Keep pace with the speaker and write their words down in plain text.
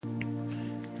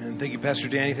And thank you, Pastor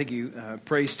Danny. Thank you,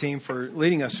 praise team, for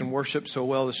leading us in worship so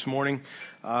well this morning.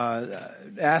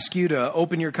 Ask you to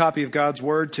open your copy of God's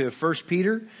Word to 1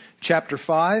 Peter chapter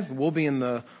 5. We'll be in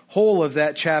the whole of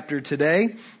that chapter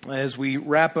today as we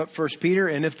wrap up 1 Peter.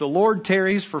 And if the Lord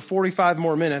tarries for 45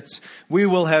 more minutes, we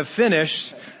will have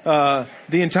finished the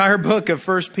entire book of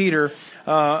 1 Peter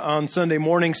on Sunday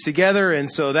mornings together.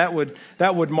 And so that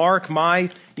would mark my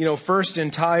first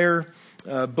entire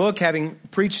book, having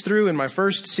preached through in my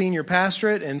first senior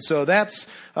pastorate. And so that's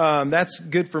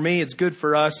good for me. It's good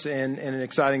for us, and an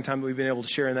exciting time that we've been able to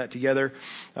share in that together.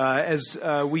 As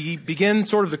we begin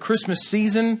sort of the Christmas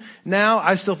season now,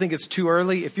 I still think it's too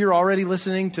early. If you're already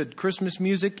listening to Christmas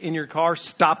music in your car,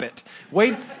 stop it.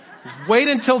 Wait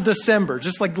until December.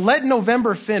 Just let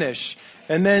November finish.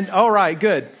 And then, all right,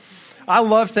 good. I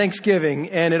love Thanksgiving,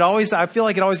 and I feel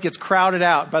like it always gets crowded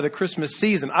out by the Christmas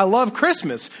season. I love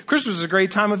Christmas. Christmas is a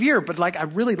great time of year, but I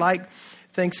really like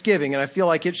Thanksgiving, and I feel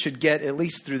like it should get at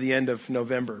least through the end of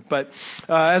November. But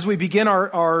as we begin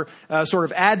our sort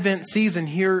of Advent season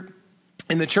here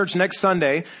in the church next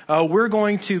Sunday, we're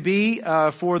going to be,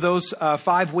 for those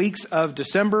 5 weeks of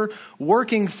December,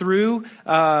 working through,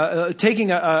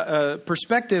 taking a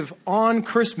perspective on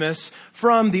Christmas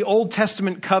from the Old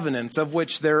Testament covenants, of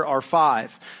which there are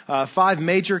 5. 5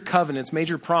 major covenants,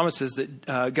 major promises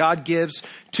that God gives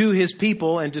to his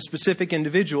people and to specific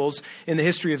individuals in the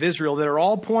history of Israel that are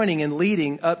all pointing and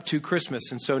leading up to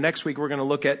Christmas. And so next week we're going to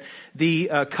look at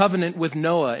the covenant with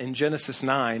Noah in Genesis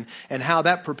 9 and how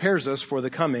that prepares us for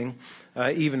the coming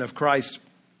even of Christ.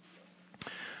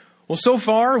 Well, so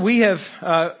far we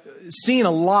have seen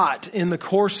a lot in the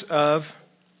course of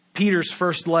Peter's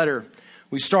first letter.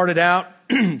 We started out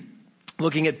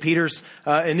looking at Peter's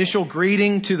initial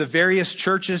greeting to the various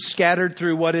churches scattered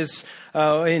through what is,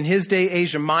 in his day,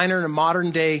 Asia Minor and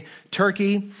modern day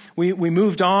Turkey. We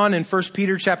moved on in 1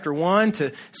 Peter chapter 1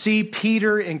 to see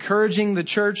Peter encouraging the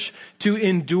church to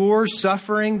endure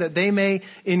suffering that they may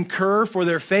incur for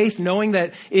their faith, knowing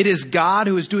that it is God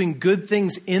who is doing good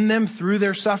things in them through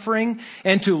their suffering,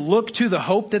 and to look to the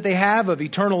hope that they have of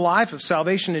eternal life, of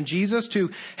salvation in Jesus, to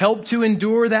help to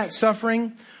endure that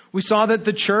suffering. We saw that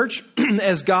the church,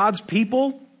 as God's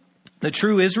people, the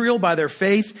true Israel, by their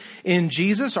faith in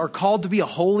Jesus, are called to be a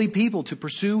holy people, to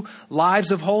pursue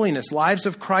lives of holiness, lives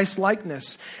of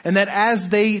Christ-likeness. And that as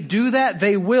they do that,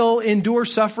 they will endure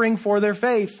suffering for their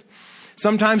faith.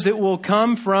 Sometimes it will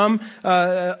come from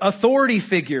authority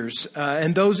figures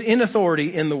and those in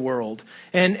authority in the world.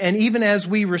 And even as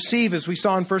we receive, as we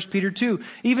saw in 1 Peter 2,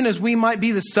 even as we might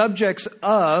be the subjects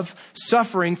of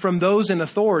suffering from those in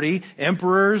authority,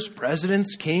 emperors,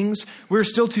 presidents, kings, we're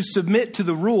still to submit to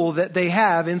the rule that they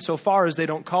have insofar as they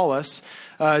don't call us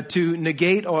to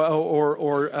negate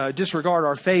or disregard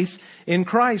our faith in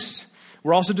Christ.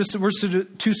 We're also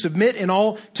to submit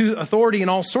to authority in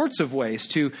all sorts of ways,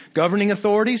 to governing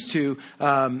authorities, to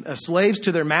slaves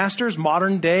to their masters.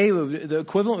 Modern day, the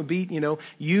equivalent would be,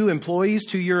 you employees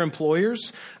to your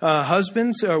employers,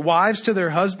 husbands or wives to their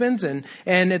husbands. And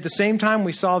at the same time,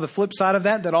 we saw the flip side of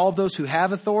that all of those who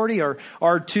have authority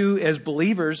are to, as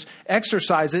believers,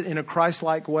 exercise it in a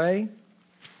Christ-like way.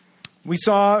 We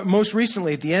saw most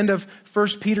recently at the end of 1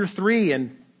 Peter 3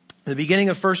 and the beginning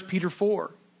of 1 Peter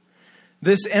 4,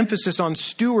 this emphasis on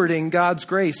stewarding God's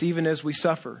grace even as we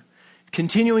suffer.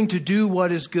 Continuing to do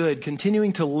what is good.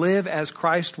 Continuing to live as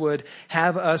Christ would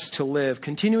have us to live.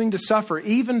 Continuing to suffer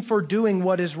even for doing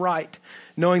what is right.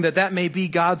 Knowing that may be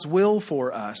God's will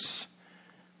for us.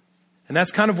 And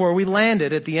that's kind of where we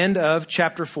landed at the end of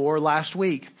chapter 4 last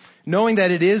week. Knowing that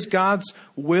it is God's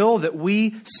will that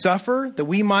we suffer, that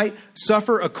we might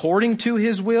suffer according to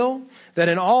his will, that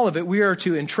in all of it we are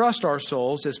to entrust our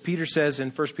souls, as Peter says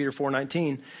in 1 Peter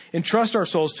 4:19, entrust our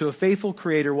souls to a faithful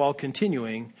Creator while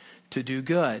continuing to do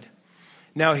good.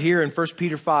 Now here in 1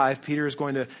 Peter 5, Peter is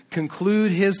going to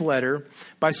conclude his letter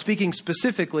by speaking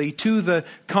specifically to the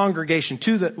congregation,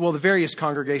 the various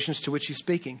congregations to which he's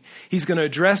speaking. He's going to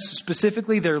address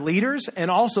specifically their leaders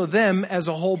and also them as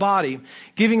a whole body,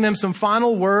 giving them some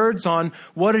final words on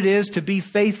what it is to be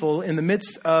faithful in the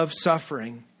midst of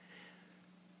suffering.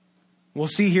 We'll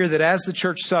see here that as the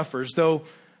church suffers, they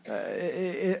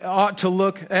ought to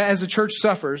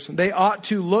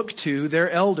look to their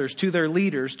elders, to their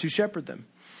leaders, to shepherd them.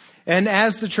 And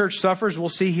as the church suffers, we'll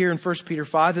see here in 1 Peter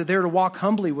 5 that they're to walk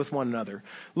humbly with one another,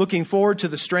 looking forward to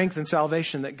the strength and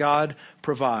salvation that God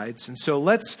provides. And so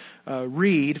let's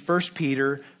read 1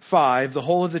 Peter 5, the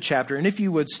whole of the chapter. And if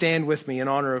you would stand with me in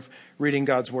honor of reading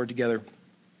God's word together.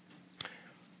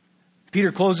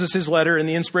 Peter closes his letter in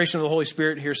the inspiration of the Holy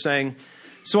Spirit here saying,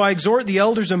 So I exhort the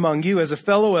elders among you as a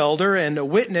fellow elder and a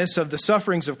witness of the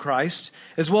sufferings of Christ,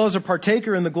 as well as a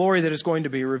partaker in the glory that is going to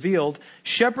be revealed.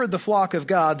 Shepherd the flock of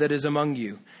God that is among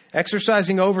you,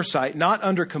 exercising oversight, not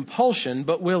under compulsion,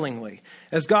 but willingly,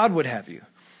 as God would have you,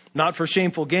 not for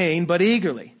shameful gain, but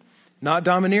eagerly, not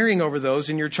domineering over those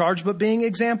in your charge, but being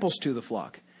examples to the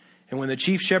flock. And when the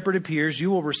chief shepherd appears, you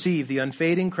will receive the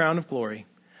unfading crown of glory.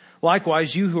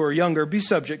 Likewise, you who are younger, be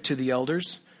subject to the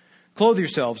elders. Clothe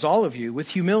yourselves, all of you,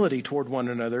 with humility toward one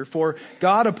another, for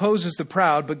God opposes the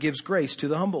proud, but gives grace to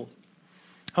the humble.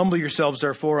 Humble yourselves,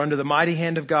 therefore, under the mighty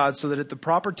hand of God, so that at the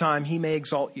proper time he may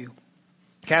exalt you,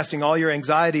 casting all your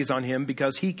anxieties on him,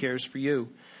 because he cares for you.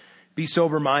 Be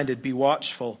sober-minded, be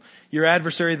watchful. Your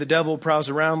adversary, the devil, prowls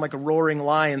around like a roaring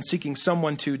lion, seeking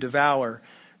someone to devour.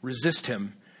 Resist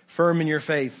him, firm in your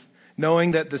faith,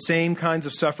 knowing that the same kinds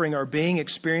of suffering are being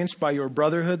experienced by your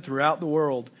brotherhood throughout the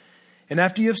world. And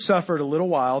after you have suffered a little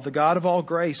while, the God of all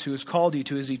grace, who has called you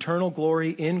to his eternal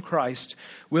glory in Christ,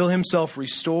 will himself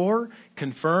restore,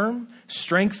 confirm,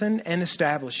 strengthen, and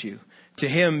establish you. To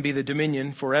him be the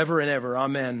dominion forever and ever.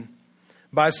 Amen.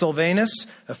 By Silvanus,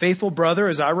 a faithful brother,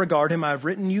 as I regard him, I have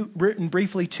written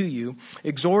briefly to you,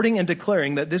 exhorting and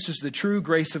declaring that this is the true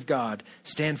grace of God.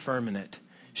 Stand firm in it.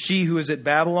 She who is at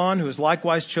Babylon, who is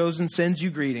likewise chosen, sends you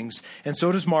greetings, and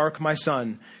so does Mark, my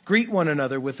son. Greet one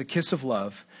another with a kiss of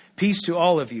love. Peace to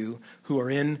all of you who are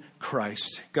in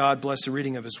Christ. God bless the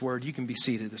reading of his word. You can be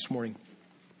seated this morning.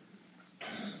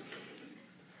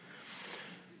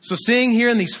 So seeing here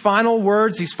in these final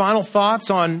words, these final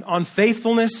thoughts on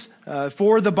faithfulness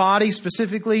for the body,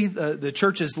 specifically the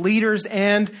church's leaders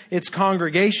and its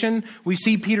congregation, we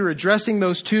see Peter addressing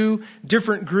those two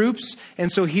different groups.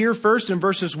 And so here first in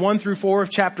verses 1 through 4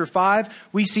 of chapter 5,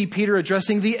 we see Peter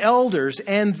addressing the elders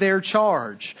and their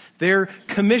charge, their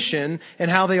commission,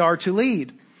 and how they are to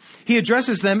lead. He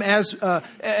addresses them as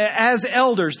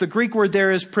elders. The Greek word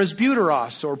there is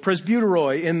presbyteros or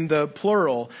presbyteroi in the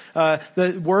plural.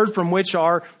 The word from which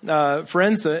our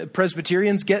friends,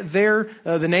 Presbyterians, get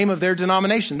the name of their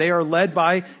denomination. They are led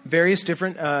by various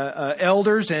different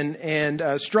elders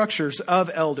and structures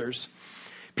of elders.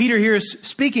 Peter here is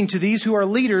speaking to these who are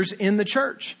leaders in the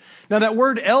church. Now, that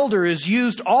word elder is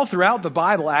used all throughout the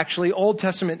Bible, actually, Old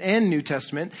Testament and New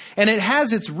Testament, and it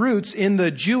has its roots in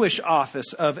the Jewish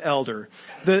office of elder.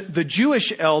 The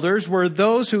Jewish elders were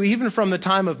those who, even from the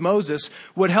time of Moses,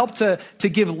 would help to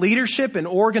give leadership and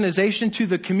organization to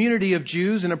the community of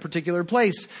Jews in a particular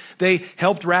place. They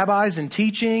helped rabbis in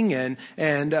teaching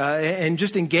and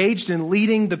just engaged in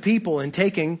leading the people and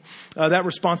taking that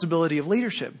responsibility of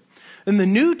leadership. In the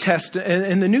New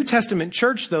Testament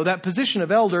church, though, that position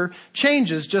of elder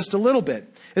changes just a little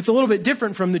bit. It's a little bit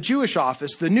different from the Jewish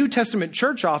office. The New Testament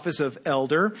church office of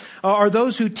elder are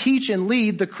those who teach and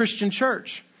lead the Christian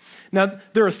church. Now,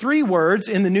 there are three words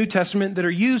in the New Testament that are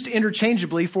used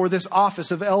interchangeably for this office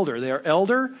of elder. They are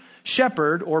elder,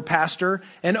 shepherd or pastor,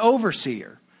 and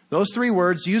overseer. Those three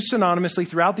words used synonymously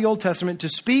throughout the Old Testament to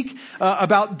speak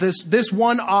about this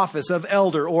one office of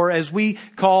elder, or as we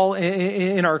call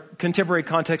in our contemporary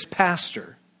context,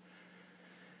 pastor.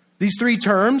 These three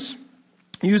terms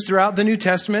used throughout the New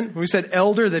Testament. We said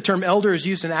elder. The term elder is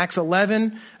used in Acts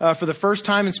 11 for the first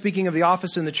time in speaking of the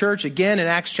office in the church. Again in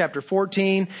Acts chapter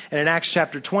 14 and in Acts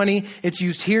chapter 20. It's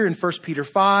used here in 1 Peter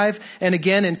 5 and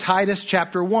again in Titus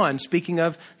chapter 1, speaking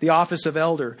of the office of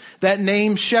elder. That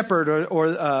name shepherd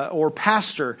or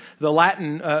pastor, the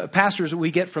Latin pastors that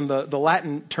we get from the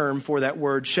Latin term for that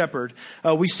word shepherd,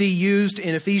 we see used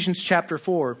in Ephesians chapter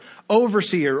 4.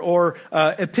 Overseer or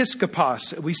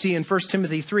episkopos, we see in 1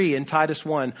 Timothy 3 and Titus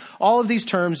 1. All of these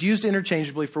terms used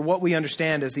interchangeably for what we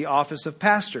understand as the office of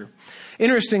pastor.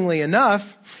 Interestingly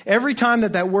enough, every time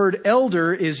that word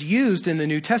elder is used in the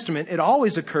New Testament, it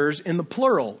always occurs in the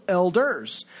plural,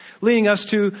 elders, leading us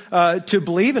to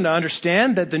believe and to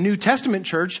understand that the New Testament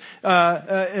church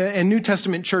and New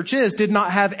Testament churches did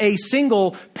not have a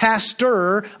single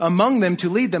pastor among them to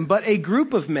lead them, but a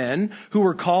group of men who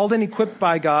were called and equipped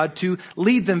by God to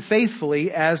lead them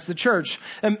faithfully as the church.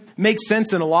 It makes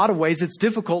sense in a lot of ways. It's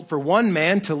difficult for one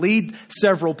man to lead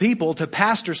several people, to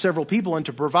pastor several people, and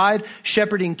to provide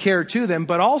shepherding care to them.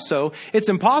 But also, it's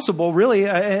impossible, really,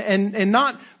 and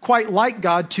not quite like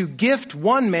God, to gift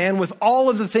one man with all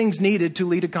of the things needed to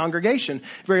lead a congregation.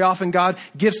 Very often, God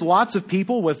gifts lots of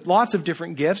people with lots of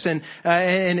different gifts, and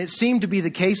it seemed to be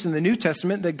the case in the New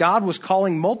Testament that God was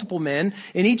calling multiple men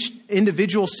in each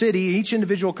individual city, each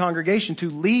individual congregation,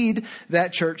 to lead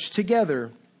that church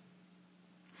together.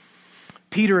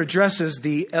 Peter addresses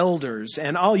the elders,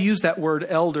 and I'll use that word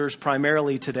elders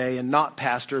primarily today and not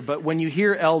pastor, but when you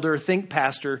hear elder, think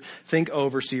pastor, think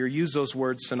overseer. Use those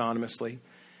words synonymously.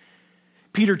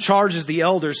 Peter charges the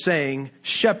elders saying,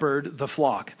 shepherd the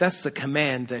flock. That's the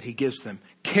command that he gives them.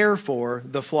 Care for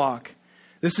the flock.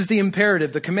 This is the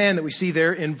imperative, the command that we see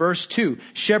there in verse 2.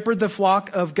 Shepherd the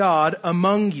flock of God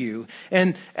among you.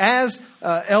 And as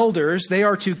elders, they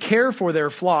are to care for their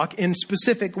flock in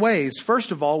specific ways.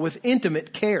 First of all, with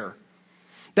intimate care.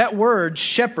 That word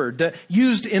shepherd,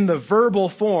 used in the verbal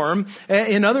form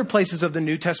in other places of the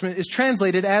New Testament, is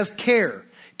translated as care.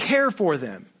 Care for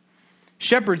them.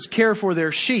 Shepherds care for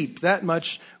their sheep, that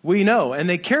much we know. And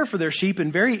they care for their sheep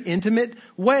in very intimate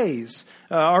ways.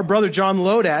 Our brother John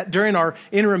Lodat, during our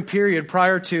interim period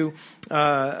prior to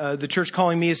the church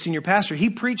calling me as senior pastor, he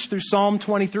preached through Psalm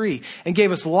 23 and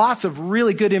gave us lots of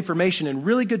really good information and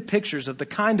really good pictures of the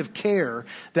kind of care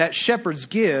that shepherds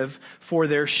give for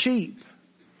their sheep.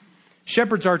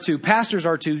 Pastors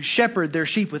are to shepherd their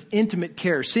sheep with intimate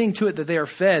care, seeing to it that they are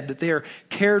fed, that they are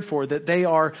cared for, that they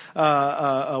are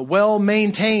well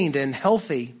maintained and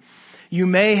healthy. You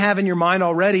may have in your mind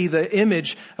already the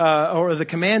image or the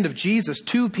command of Jesus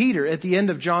to Peter at the end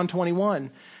of John 21.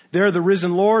 There the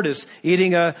risen Lord is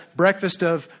eating a breakfast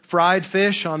of fried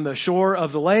fish on the shore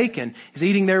of the lake, and he's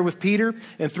eating there with Peter.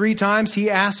 And 3 times he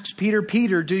asks Peter,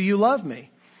 Peter, do you love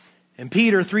me? And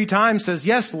Peter 3 times says,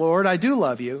 yes, Lord, I do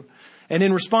love you. And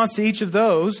in response to each of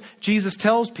those, Jesus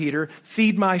tells Peter,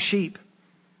 feed my sheep,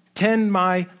 tend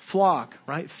my flock,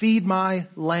 right? Feed my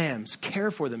lambs, care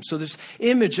for them. So this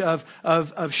image of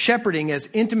shepherding as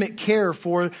intimate care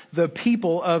for the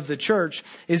people of the church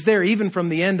is there even from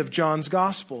the end of John's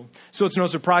gospel. So it's no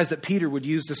surprise that Peter would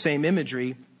use the same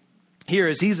imagery here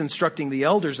as he's instructing the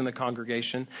elders in the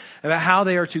congregation about how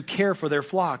they are to care for their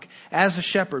flock as a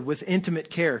shepherd with intimate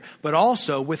care, but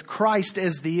also with Christ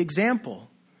as the example.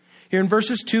 Here in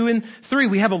verses 2 and 3,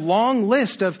 we have a long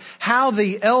list of how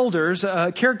the elders,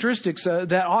 characteristics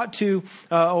that ought to,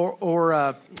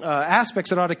 aspects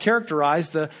that ought to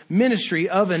characterize the ministry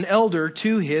of an elder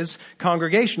to his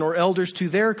congregation, or elders to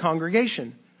their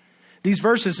congregation. These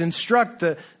verses instruct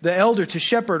the elder to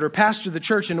shepherd or pastor the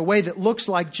church in a way that looks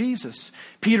like Jesus.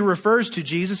 Peter refers to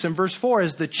Jesus in verse 4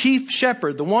 as the chief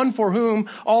shepherd, the one for whom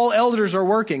all elders are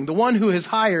working, the one who has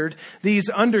hired these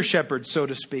under shepherds, so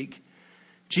to speak.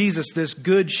 Jesus, this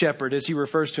good shepherd, as he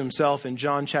refers to himself in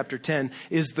John chapter 10,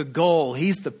 is the goal.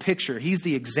 He's the picture. He's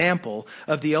the example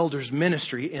of the elders'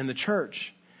 ministry in the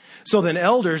church. So then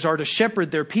elders are to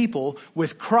shepherd their people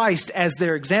with Christ as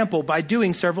their example by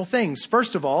doing several things.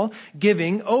 First of all,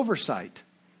 giving oversight.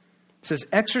 It says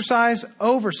exercise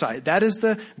oversight. That is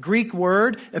the Greek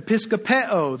word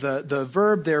episkopeo, the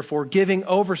verb there for giving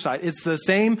oversight. It's the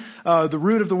same, the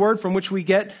root of the word from which we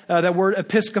get that word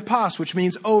episkopos, which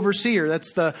means overseer.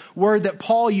 That's the word that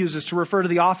Paul uses to refer to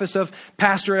the office of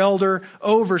pastor, elder,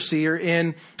 overseer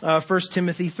in 1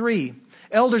 Timothy 3.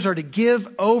 Elders are to give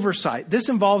oversight. This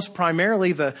involves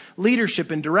primarily the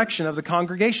leadership and direction of the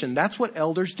congregation. That's what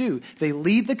elders do. They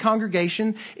lead the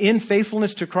congregation in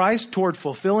faithfulness to Christ toward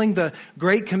fulfilling the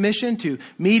Great Commission, to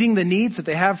meeting the needs that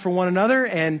they have for one another,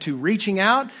 and to reaching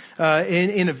out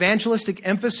in evangelistic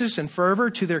emphasis and fervor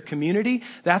to their community.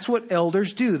 That's what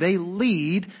elders do. They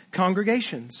lead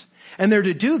congregations. And they're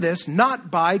to do this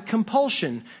not by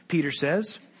compulsion, Peter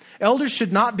says. Elders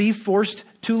should not be forced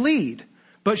to lead,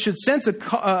 but should sense a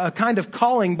kind of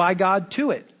calling by God to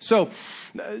it. So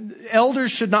elders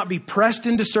should not be pressed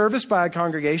into service by a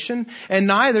congregation, and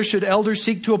neither should elders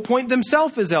seek to appoint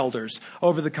themselves as elders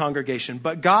over the congregation.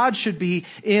 But God should be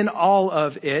in all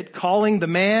of it, calling the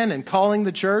man and calling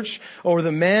the church, or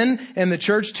the men and the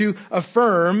church, to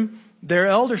affirm their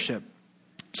eldership.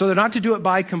 So they're not to do it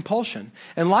by compulsion.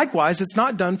 And likewise, it's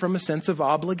not done from a sense of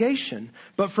obligation,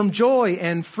 but from joy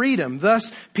and freedom.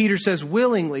 Thus, Peter says,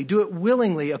 willingly, do it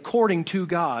willingly according to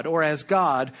God, or as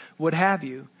God would have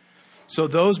you. So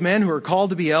those men who are called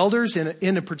to be elders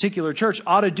in a particular church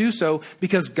ought to do so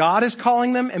because God is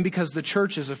calling them and because the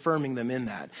church is affirming them in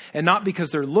that. And not because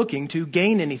they're looking to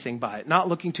gain anything by it, not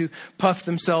looking to puff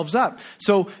themselves up.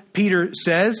 So Peter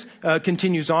says,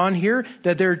 continues on here,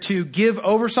 that they're to give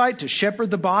oversight, to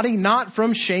shepherd the body, not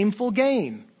from shameful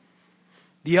gain.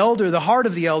 The heart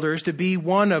of the elder is to be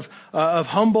one of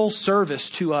humble service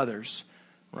to others.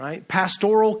 Right?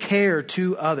 Pastoral care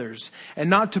to others, and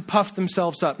not to puff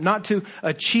themselves up, not to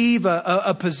achieve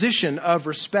a position of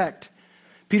respect.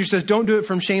 Peter says, don't do it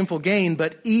from shameful gain,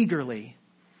 but eagerly.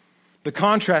 The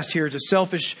contrast here to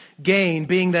selfish gain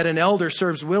being that an elder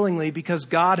serves willingly because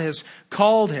God has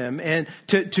called him and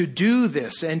to do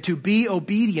this and to be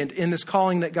obedient in this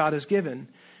calling that God has given.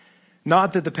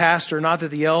 Not that the pastor, not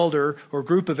that the elder or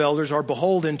group of elders are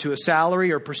beholden to a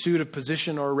salary or pursuit of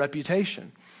position or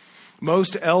reputation.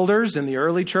 Most elders in the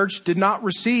early church did not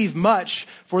receive much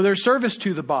for their service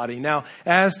to the body. Now,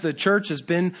 as the church has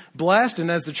been blessed and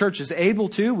as the church is able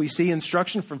to, we see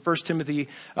instruction from 1 Timothy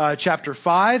chapter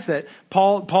 5 that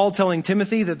Paul telling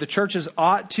Timothy that the churches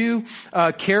ought to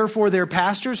care for their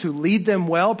pastors who lead them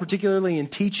well, particularly in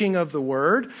teaching of the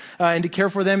word, and to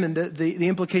care for them. And the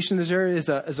implication in this area is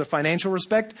a financial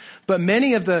respect. But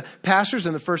many of the pastors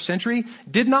in the first century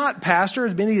did not pastor.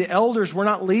 Many of the elders were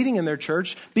not leading in their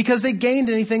church because they gained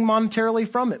anything monetarily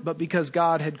from it, but because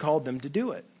God had called them to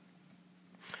do it.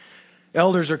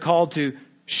 Elders are called to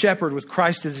shepherd with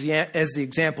Christ as the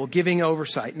example, giving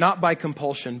oversight, not by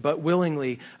compulsion, but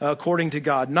willingly, according to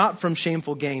God, not from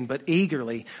shameful gain, but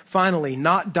eagerly. Finally,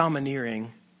 not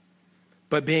domineering,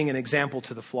 but being an example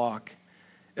to the flock.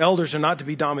 Elders are not to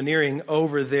be domineering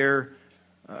over their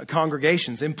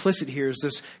congregations. Implicit here is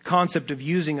this concept of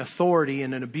using authority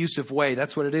in an abusive way.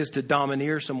 That's what it is to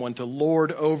domineer someone, to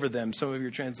lord over them, some of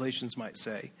your translations might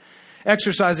say.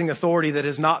 Exercising authority that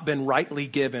has not been rightly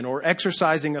given, or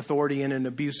exercising authority in an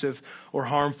abusive or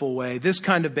harmful way. This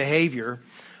kind of behavior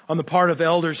on the part of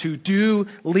elders who do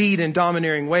lead in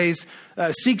domineering ways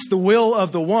seeks the will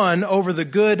of the one over the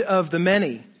good of the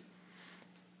many.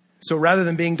 So rather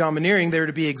than being domineering, they're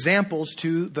to be examples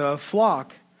to the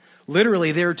flock.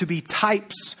 Literally, they are to be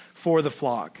types for the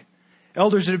flock.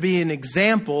 Elders are to be an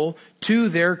example to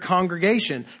their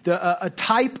congregation, a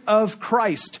type of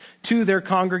Christ to their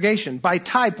congregation. By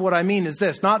type, what I mean is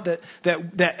this, not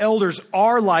that elders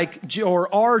are like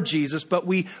or are Jesus, but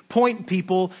we point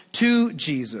people to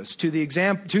Jesus, to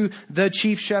the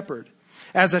chief shepherd.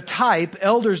 As a type,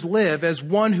 elders live as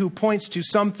one who points to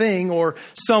something or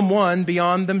someone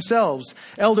beyond themselves.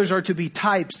 Elders are to be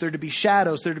types. They're to be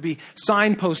shadows. They're to be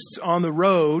signposts on the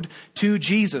road to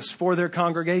Jesus for their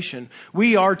congregation.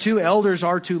 Elders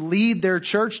are to lead their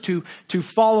church, to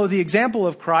follow the example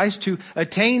of Christ, to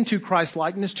attain to Christ's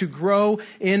likeness, to grow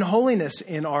in holiness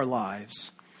in our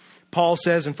lives. Paul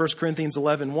says in 1 Corinthians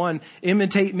 11:1,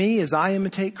 imitate me as I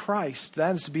imitate Christ.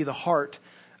 That is to be the heart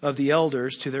of the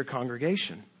elders to their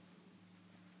congregation.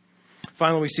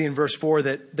 Finally, we see in verse 4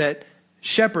 that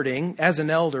shepherding as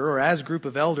an elder or as a group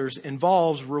of elders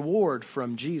involves reward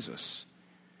from Jesus.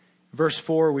 Verse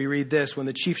 4, we read this, when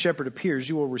the chief shepherd appears,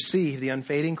 you will receive the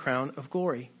unfading crown of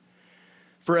glory.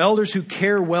 For elders who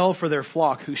care well for their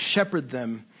flock, who shepherd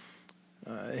them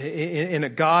in a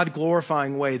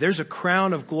God-glorifying way, there's a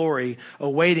crown of glory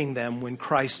awaiting them when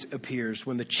Christ appears,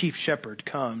 when the chief shepherd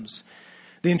comes.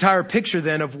 The entire picture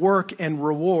then of work and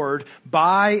reward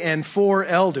by and for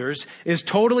elders is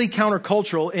totally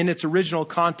countercultural in its original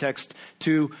context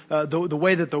to the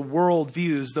way that the world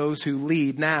views those who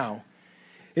lead now.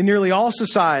 In nearly all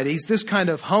societies, this kind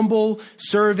of humble,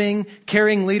 serving,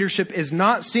 caring leadership is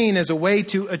not seen as a way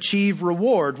to achieve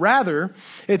reward. Rather,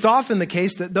 it's often the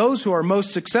case that those who are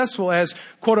most successful as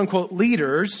quote-unquote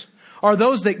leaders are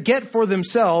those that get for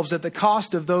themselves at the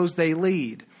cost of those they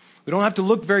lead. We don't have to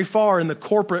look very far in the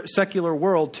corporate secular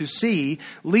world to see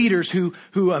leaders who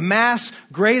amass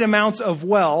great amounts of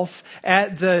wealth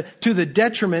to the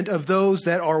detriment of those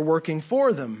that are working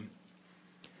for them.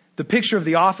 The picture of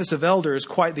the office of elder is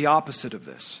quite the opposite of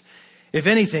this. If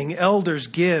anything, elders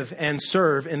give and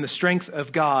serve in the strength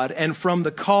of God and from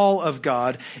the call of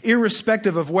God,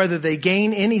 irrespective of whether they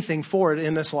gain anything for it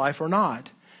in this life or not.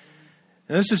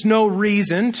 And this is no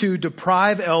reason to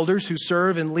deprive elders who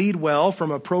serve and lead well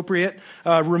from appropriate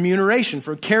remuneration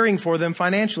for caring for them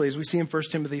financially, as we see in 1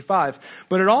 Timothy 5.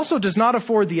 But it also does not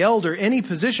afford the elder any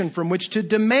position from which to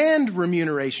demand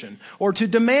remuneration or to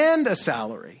demand a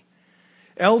salary.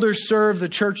 Elders serve the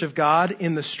church of God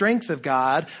in the strength of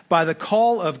God, by the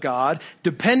call of God,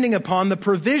 depending upon the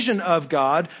provision of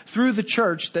God through the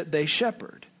church that they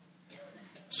shepherd.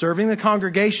 Serving the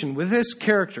congregation with this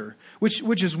character,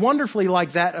 which is wonderfully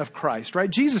like that of Christ, right?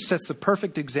 Jesus sets the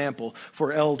perfect example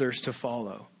for elders to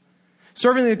follow.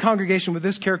 Serving the congregation with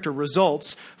this character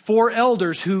results for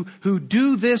elders who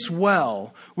do this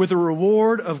well with a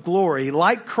reward of glory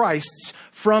like Christ's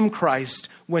from Christ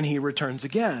when he returns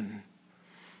again.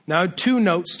 Now, two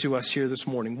notes to us here this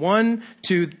morning. One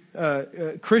to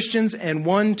Christians and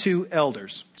one to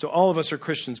elders. So all of us are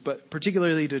Christians, but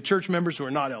particularly to church members who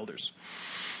are not elders.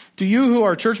 To you who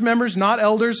are church members, not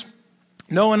elders,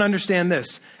 know and understand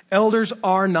this. Elders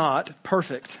are not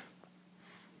perfect.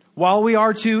 While we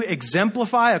are to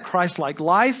exemplify a Christ-like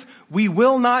life, we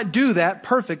will not do that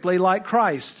perfectly like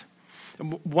Christ.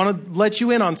 I want to let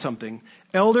you in on something.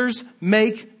 Elders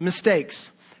make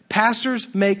mistakes. Pastors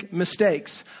make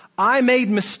mistakes. I made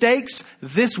mistakes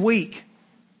this week.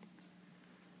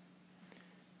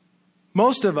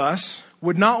 Most of us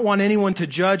would not want anyone to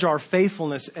judge our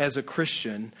faithfulness as a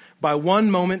Christian by one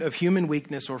moment of human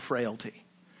weakness or frailty.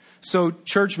 So,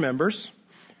 church members,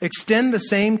 extend the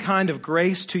same kind of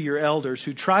grace to your elders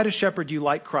who try to shepherd you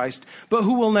like Christ, but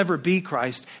who will never be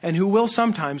Christ and who will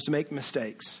sometimes make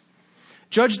mistakes.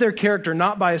 Judge their character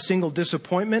not by a single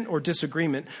disappointment or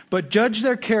disagreement, but judge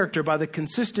their character by the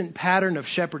consistent pattern of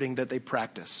shepherding that they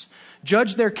practice.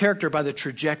 Judge their character by the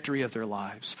trajectory of their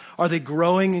lives. Are they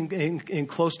growing in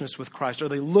closeness with Christ? Are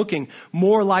they looking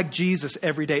more like Jesus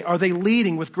every day? Are they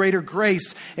leading with greater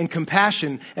grace and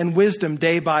compassion and wisdom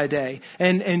day by day?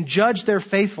 And judge their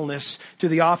faithfulness to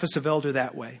the office of elder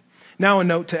that way. Now a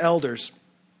note to elders.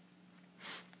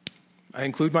 I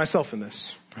include myself in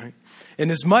this, right?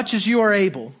 Inasmuch as you are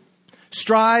able,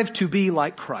 strive to be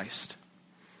like Christ.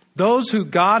 Those who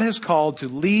God has called to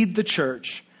lead the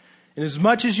church,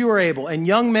 inasmuch as you are able. And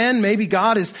young men, maybe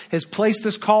God has placed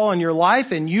this call on your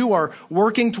life and you are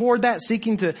working toward that,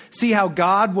 seeking to see how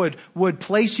God would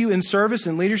place you in service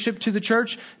and leadership to the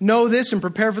church. Know this and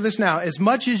prepare for this now. As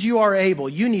much as you are able,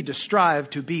 you need to strive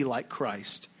to be like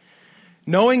Christ.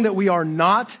 Knowing that we are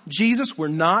not Jesus, we're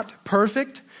not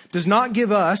perfect, does not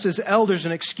give us as elders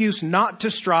an excuse not to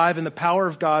strive in the power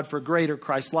of God for greater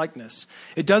Christ-likeness.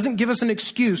 It doesn't give us an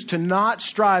excuse to not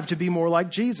strive to be more like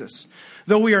Jesus.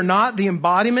 Though we are not the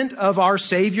embodiment of our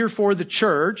Savior for the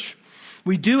church,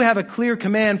 we do have a clear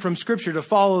command from Scripture to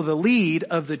follow the lead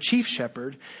of the chief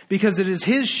shepherd because it is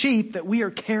his sheep that we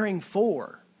are caring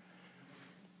for.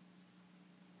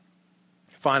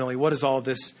 Finally, what does all of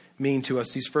this mean to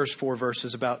us, these first 4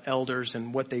 verses about elders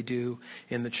and what they do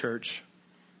in the church?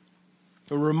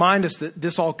 It will remind us that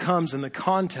this all comes in the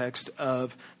context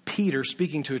of Peter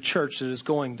speaking to a church that is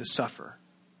going to suffer.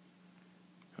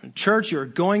 In church, you're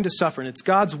going to suffer, and it's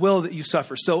God's will that you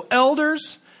suffer. So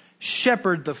elders,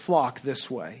 shepherd the flock this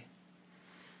way.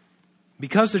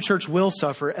 Because the church will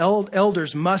suffer,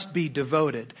 elders must be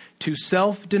devoted to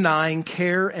self-denying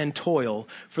care and toil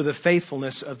for the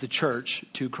faithfulness of the church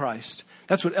to Christ.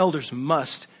 That's what elders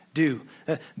must do.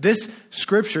 This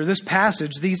scripture, this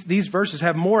passage, these verses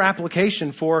have more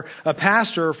application for a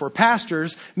pastor or for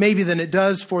pastors maybe than it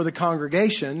does for the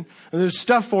congregation. There's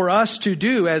stuff for us to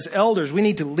do as elders. We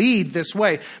need to lead this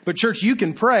way. But church, you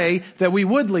can pray that we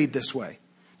would lead this way.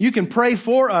 You can pray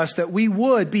for us that we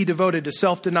would be devoted to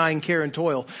self-denying care and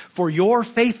toil for your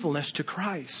faithfulness to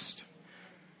Christ.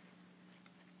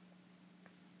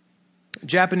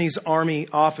 Japanese army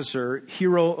officer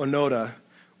Hiro Onoda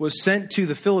was sent to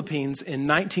the Philippines in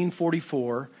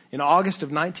 1944, in August of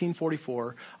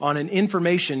 1944, on an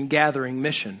information gathering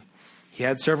mission. He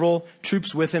had several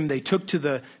troops with him. They took to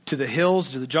the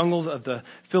hills, to the jungles of the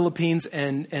Philippines,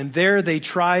 and there they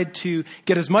tried to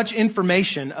get as much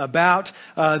information about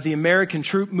the American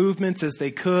troop movements as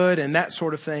they could and that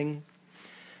sort of thing.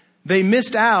 They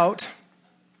missed out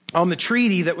on the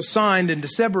treaty that was signed in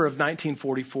December of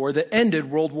 1944 that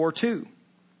ended World War II.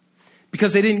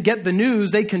 Because they didn't get the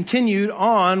news, they continued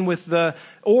on with the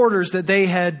orders that they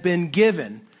had been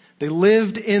given. They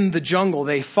lived in the jungle.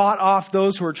 They fought off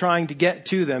those who were trying to get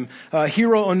to them.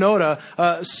 Hiro Onoda,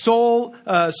 sole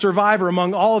survivor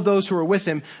among all of those who were with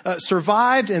him,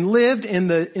 survived and lived in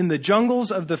the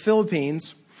jungles of the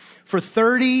Philippines for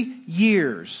 30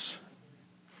 years,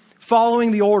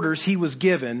 following the orders he was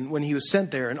given when he was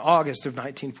sent there in August of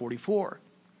 1944.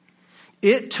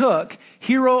 It took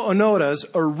Hiro Onoda's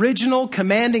original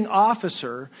commanding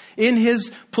officer in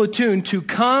his platoon to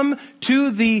come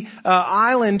to the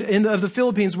island of the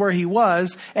Philippines where he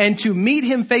was and to meet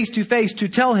him face to face to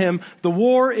tell him the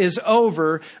war is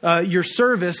over, your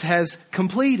service has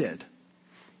completed.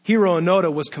 Hiro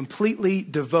Onoda was completely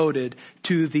devoted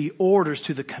to the orders,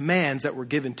 to the commands that were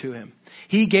given to him.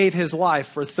 He gave his life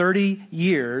for 30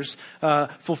 years,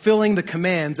 fulfilling the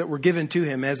commands that were given to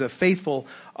him as a faithful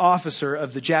officer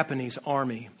of the Japanese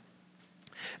army.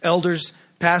 Elders,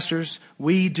 pastors,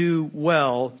 we do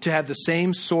well to have the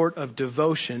same sort of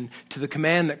devotion to the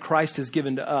command that Christ has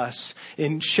given to us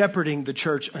in shepherding the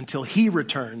church until he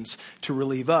returns to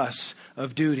relieve us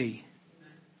of duty.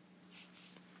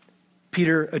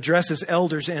 Peter addresses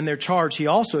elders and their charge. He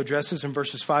also addresses in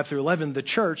verses 5 through 11 the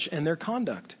church and their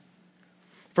conduct.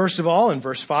 First of all, in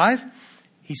verse 5,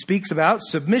 he speaks about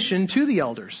submission to the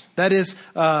elders. That is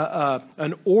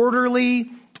an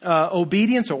orderly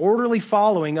obedience or orderly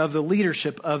following of the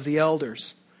leadership of the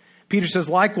elders. Peter says,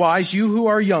 likewise, you who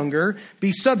are younger,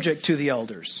 be subject to the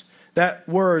elders. That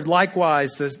word,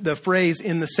 likewise, the phrase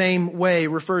in the same way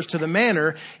refers to the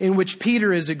manner in which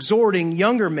Peter is exhorting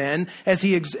younger men as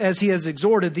he has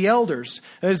exhorted the elders.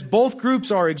 As both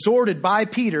groups are exhorted by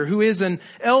Peter, who is an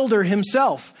elder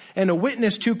himself and a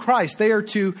witness to Christ. They are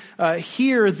to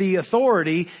hear the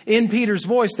authority in Peter's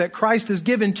voice that Christ has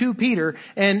given to Peter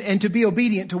and to be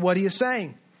obedient to what he is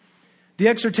saying. The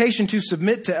exhortation to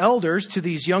submit to elders, to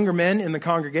these younger men in the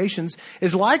congregations,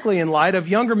 is likely in light of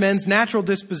younger men's natural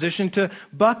disposition to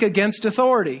buck against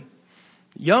authority.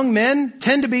 Young men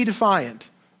tend to be defiant.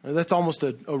 That's almost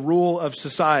a rule of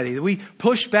society. We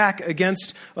push back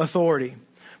against authority.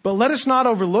 But let us not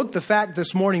overlook the fact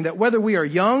this morning that whether we are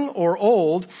young or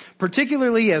old,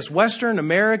 particularly as Western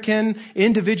American,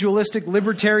 individualistic,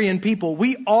 libertarian people,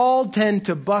 we all tend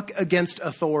to buck against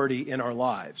authority in our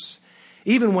lives,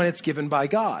 even when it's given by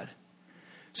God.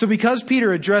 So because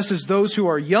Peter addresses those who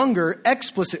are younger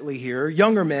explicitly here,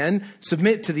 younger men,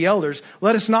 submit to the elders,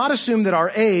 let us not assume that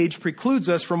our age precludes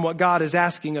us from what God is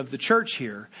asking of the church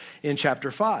here in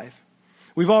chapter 5.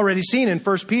 We've already seen in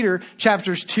 1 Peter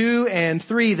chapters 2 and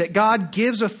 3 that God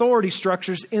gives authority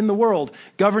structures in the world,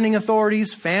 governing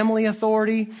authorities, family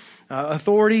authority,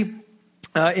 authority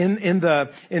in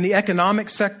the economic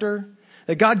sector.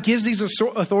 That God gives these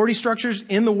authority structures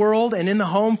in the world and in the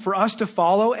home for us to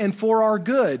follow and for our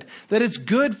good. That it's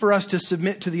good for us to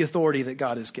submit to the authority that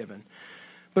God has given.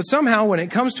 But somehow when it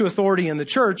comes to authority in the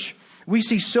church, we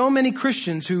see so many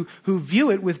Christians who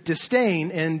view it with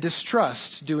disdain and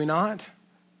distrust, do we not?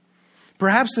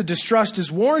 Perhaps the distrust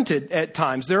is warranted at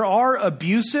times. There are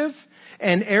abusive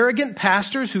and arrogant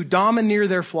pastors who domineer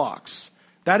their flocks.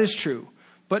 That is true,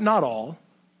 but not all.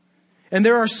 And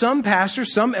there are some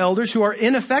pastors, some elders who are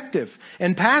ineffective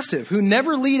and passive, who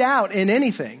never lead out in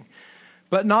anything,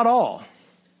 but not all.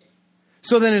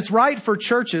 So then it's right for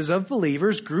churches of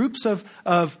believers, groups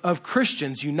of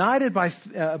Christians united by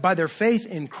their faith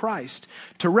in Christ,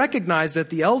 to recognize that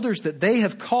the elders that they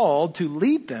have called to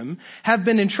lead them have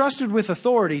been entrusted with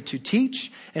authority to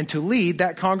teach and to lead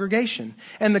that congregation.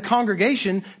 And the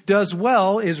congregation does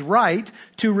well, is right,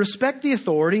 to respect the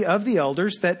authority of the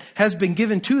elders that has been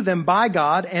given to them by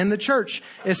God and the church,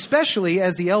 especially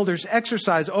as the elders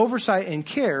exercise oversight and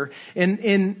care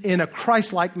in a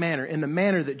Christ-like manner, in the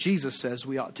manner that Jesus says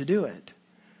we ought to do it.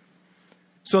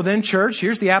 So then, church,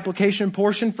 here's the application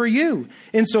portion for you.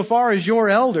 Insofar as your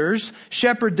elders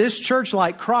shepherd this church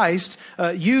like Christ,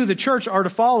 you, the church, are to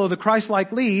follow the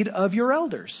Christ-like lead of your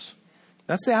elders.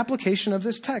 That's the application of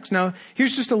this text. Now,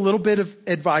 here's just a little bit of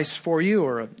advice for you,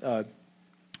 or a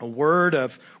word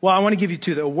of, well, I want to give you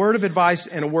two, a word of advice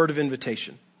and a word of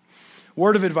invitation.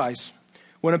 Word of advice.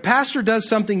 When a pastor does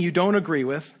something you don't agree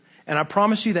with, and I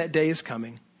promise you that day is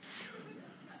coming,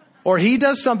 or he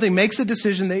does something, makes a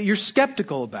decision that you're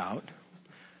skeptical about,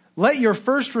 let your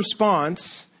first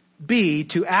response be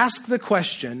to ask the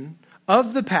question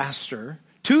of the pastor,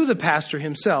 to the pastor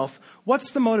himself,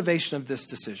 what's the motivation of this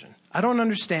decision? I don't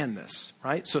understand this,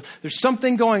 right? So there's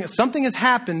something has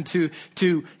happened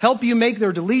to help you make,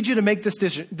 or to lead you to make this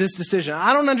decision.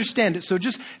 I don't understand it, so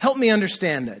just help me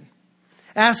understand it.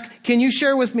 Ask, can you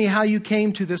share with me how you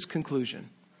came to this conclusion,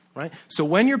 right? So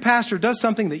when your pastor does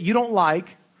something that you don't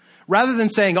like, rather than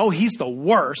saying, oh, he's the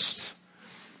worst,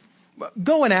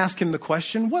 go and ask him the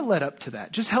question, what led up to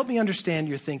that? Just help me understand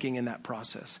your thinking in that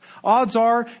process. Odds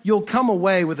are you'll come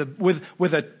away with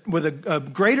a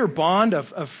greater bond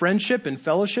of friendship and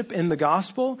fellowship in the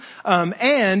gospel,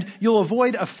 and you'll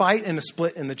avoid a fight and a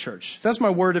split in the church. That's my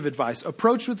word of advice.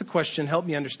 Approach with the question, help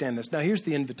me understand this. Now here's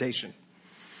the invitation.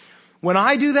 When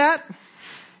I do that,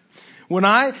 when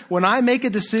I make a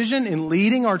decision in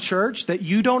leading our church that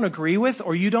you don't agree with,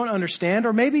 or you don't understand,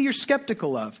 or maybe you're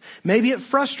skeptical of, maybe it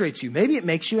frustrates you, maybe it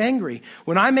makes you angry.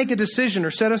 When I make a decision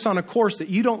or set us on a course that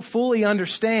you don't fully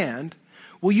understand,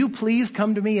 will you please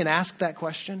come to me and ask that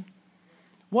question?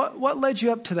 What led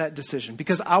you up to that decision?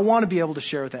 Because I want to be able to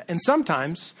share with that. And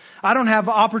sometimes I don't have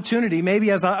opportunity, maybe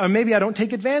I don't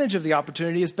take advantage of the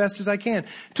opportunity as best as I can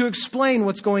to explain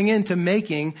what's going into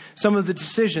making some of the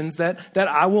decisions that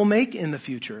I will make in the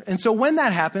future. And so when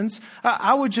that happens,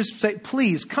 I would just say,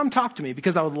 please come talk to me,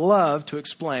 because I would love to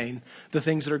explain the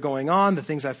things that are going on, the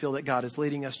things I feel that God is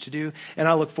leading us to do. And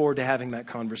I look forward to having that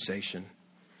conversation.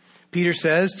 Peter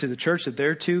says to the church that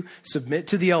they're to submit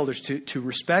to the elders, to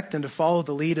respect and to follow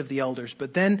the lead of the elders.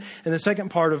 But then in the second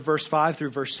part of verse 5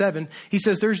 through verse 7, he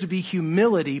says there's to be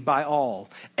humility by all.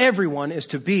 Everyone is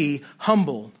to be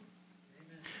humble.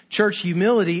 Amen. Church,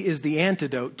 humility is the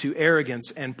antidote to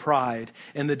arrogance and pride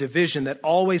and the division that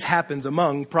always happens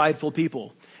among prideful people.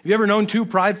 Have you ever known two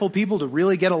prideful people to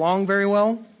really get along very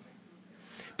well?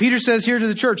 Peter says here to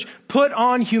the church, put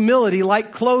on humility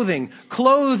like clothing.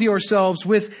 Clothe yourselves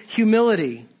with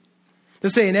humility.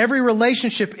 To say in every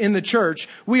relationship in the church,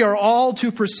 we are all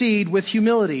to proceed with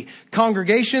humility.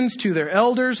 Congregations to their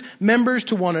elders, members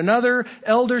to one another,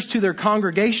 elders to their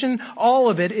congregation. All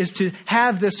of it is to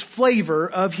have this flavor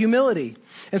of humility.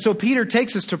 And so Peter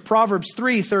takes us to Proverbs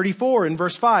 3:34 in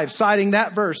verse 5, citing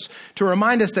that verse to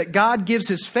remind us that God gives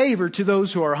his favor to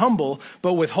those who are humble,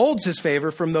 but withholds his favor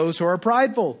from those who are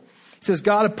prideful. He says,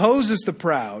 God opposes the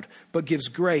proud, but gives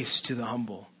grace to the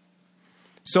humble.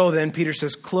 So then, Peter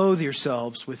says, clothe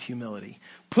yourselves with humility.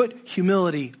 Put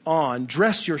humility on.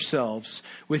 Dress yourselves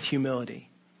with humility.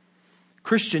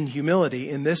 Christian humility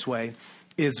in this way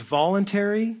is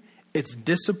voluntary, it's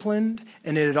disciplined,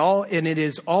 and it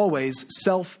is always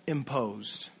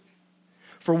self-imposed.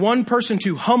 For one person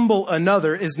to humble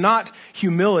another is not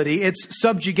humility, it's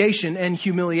subjugation and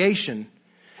humiliation.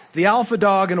 The alpha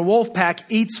dog in a wolf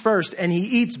pack eats first, and he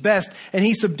eats best, and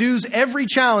he subdues every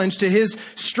challenge to his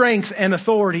strength and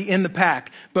authority in the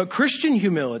pack. But Christian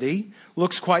humility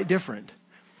looks quite different.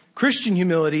 Christian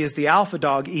humility is the alpha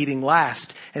dog eating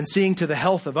last and seeing to the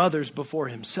health of others before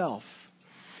himself.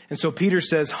 And so Peter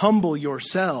says, humble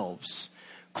yourselves.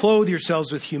 Clothe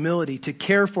yourselves with humility to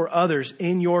care for others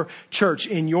in your church,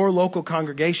 in your local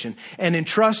congregation, and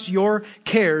entrust your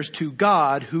cares to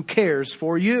God who cares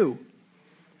for you.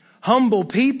 Humble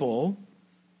people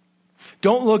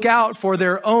don't look out for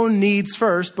their own needs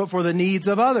first, but for the needs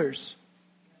of others.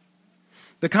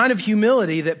 The kind of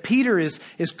humility that Peter is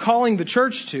calling the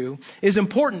church to is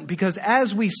important because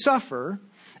as we suffer,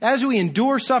 as we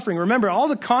endure suffering, remember all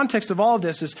the context of all of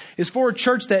this is for a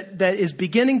church that is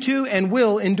beginning to and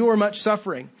will endure much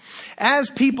suffering.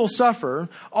 As people suffer,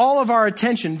 all of our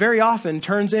attention very often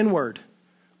turns inward.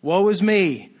 Woe is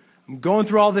me. I'm going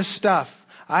through all this stuff.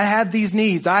 I have these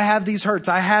needs. I have these hurts.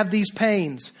 I have these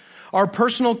pains. Our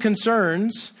personal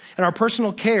concerns and our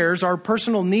personal cares, our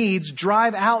personal needs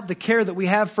drive out the care that we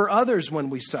have for others when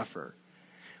we suffer.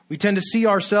 We tend to see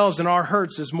ourselves and our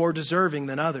hurts as more deserving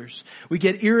than others. We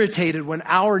get irritated when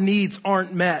our needs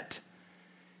aren't met.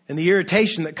 And the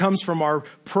irritation that comes from our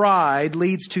pride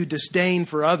leads to disdain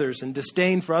for others, and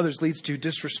disdain for others leads to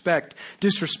disrespect,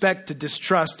 disrespect to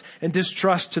distrust, and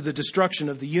distrust to the destruction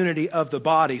of the unity of the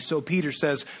body. So Peter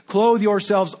says, clothe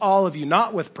yourselves, all of you,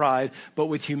 not with pride, but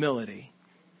with humility.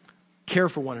 Care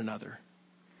for one another.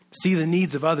 See the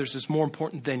needs of others as more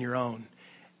important than your own.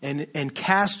 And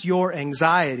cast your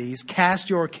anxieties, cast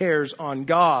your cares on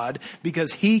God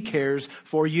because he cares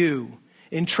for you.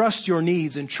 Entrust your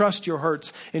needs, entrust your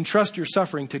hurts, entrust your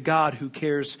suffering to God who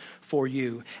cares for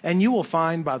you. And you will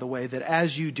find, by the way, that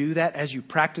as you do that, as you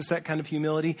practice that kind of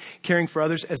humility, caring for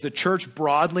others, as the church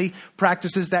broadly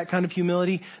practices that kind of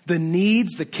humility, the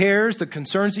needs, the cares, the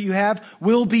concerns that you have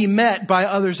will be met by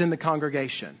others in the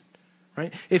congregation.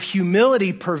 Right? If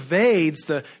humility pervades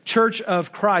the church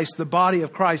of Christ, the body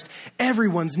of Christ,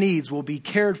 everyone's needs will be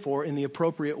cared for in the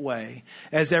appropriate way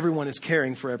as everyone is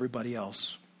caring for everybody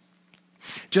else.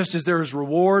 Just as there is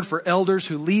reward for elders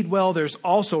who lead well, there's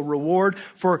also reward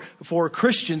for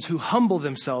Christians who humble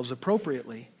themselves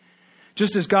appropriately.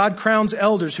 Just as God crowns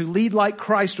elders who lead like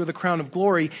Christ with a crown of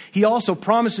glory, he also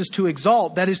promises to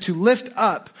exalt, that is to lift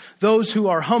up those who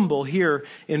are humble here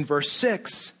in verse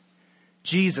 6.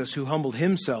 Jesus, who humbled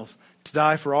himself to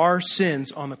die for our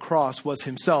sins on the cross, was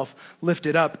himself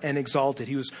lifted up and exalted.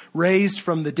 He was raised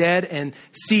from the dead and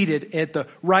seated at the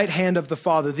right hand of the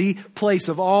Father, the place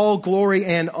of all glory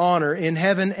and honor in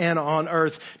heaven and on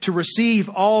earth, to receive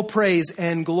all praise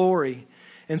and glory.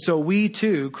 And so we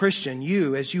too, Christian,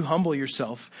 you, as you humble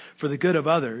yourself for the good of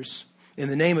others, in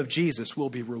the name of Jesus, will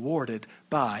be rewarded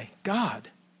by God.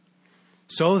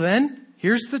 So then,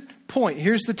 here's the point.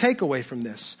 Here's the takeaway from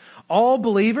this. All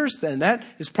believers, then that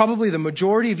is probably the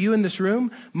majority of you in this room,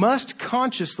 must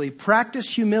consciously practice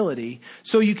humility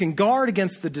so you can guard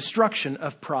against the destruction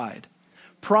of pride.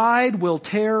 Pride will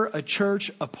tear a church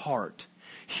apart.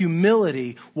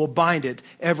 Humility will bind it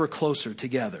ever closer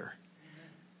together.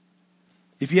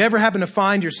 If you ever happen to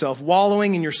find yourself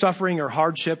wallowing in your suffering or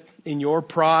hardship, in your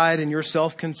pride and your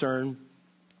self-concern,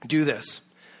 do this.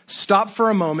 Stop for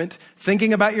a moment,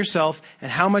 thinking about yourself and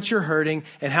how much you're hurting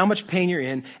and how much pain you're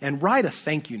in, and write a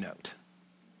thank you note.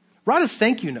 Write a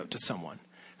thank you note to someone.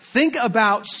 Think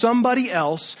about somebody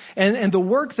else and the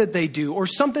work that they do or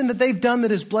something that they've done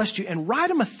that has blessed you, and write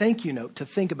them a thank you note to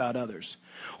think about others.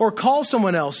 Or call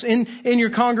someone else in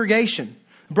your congregation,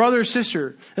 brother or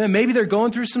sister. Maybe they're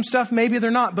going through some stuff, maybe they're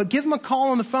not, but give them a call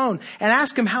on the phone and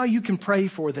ask them how you can pray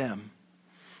for them.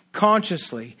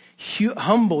 Consciously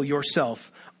humble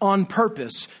yourself on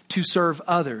purpose to serve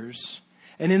others,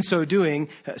 and in so doing,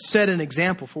 set an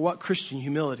example for what Christian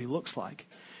humility looks like.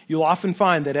 You'll often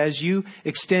find that as you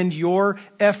extend your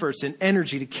efforts and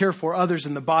energy to care for others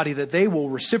in the body, that they will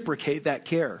reciprocate that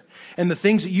care. And the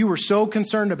things that you were so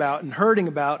concerned about and hurting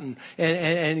about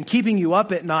and keeping you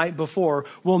up at night before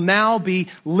will now be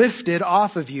lifted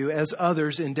off of you as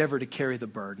others endeavor to carry the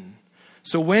burden.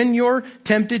 So when you're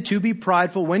tempted to be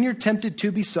prideful, when you're tempted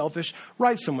to be selfish,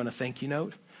 write someone a thank you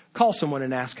note. Call someone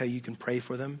and ask how you can pray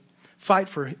for them. Fight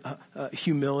for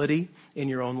humility in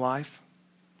your own life.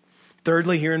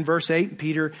 Thirdly, here in verse 8,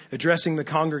 Peter, addressing the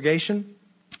congregation,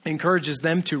 encourages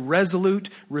them to resolute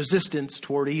resistance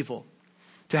toward evil.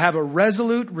 To have a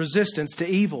resolute resistance to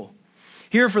evil.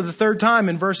 Here for the third time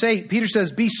in verse 8, Peter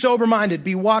says, be sober-minded,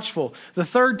 be watchful. The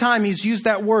third time he's used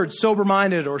that word,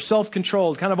 sober-minded or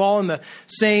self-controlled, kind of all in the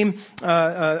same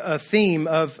theme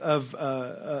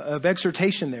of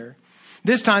exhortation there.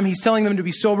 This time he's telling them to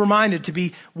be sober-minded, to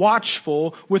be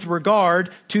watchful with regard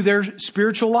to their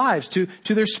spiritual lives, to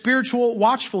their spiritual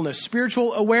watchfulness,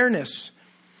 spiritual awareness.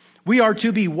 We are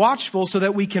to be watchful so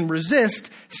that we can resist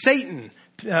Satan,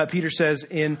 Peter says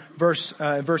in verse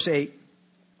 8.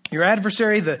 Your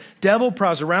adversary, the devil,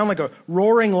 prowls around like a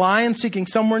roaring lion seeking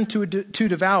someone to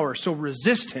devour. So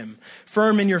resist him,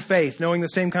 firm in your faith, knowing the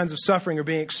same kinds of suffering are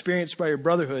being experienced by your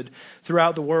brotherhood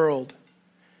throughout the world.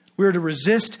 We are to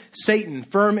resist Satan,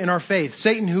 firm in our faith.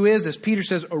 Satan, who is, as Peter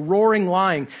says, a roaring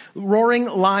lion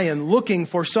looking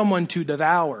for someone to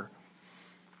devour.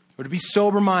 We're to be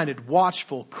sober-minded,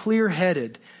 watchful,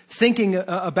 clear-headed, thinking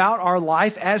about our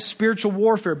life as spiritual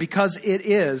warfare because it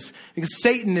is. Because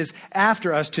Satan is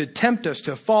after us to tempt us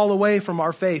to fall away from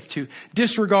our faith, to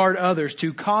disregard others,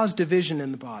 to cause division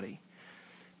in the body.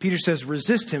 Peter says,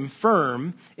 resist him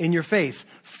firm in your faith,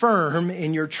 firm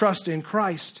in your trust in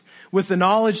Christ, with the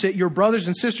knowledge that your brothers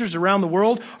and sisters around the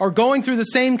world are going through the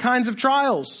same kinds of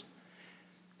trials.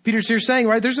 Peter's here saying,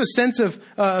 right, there's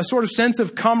a sort of sense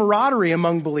of camaraderie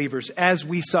among believers as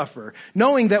we suffer,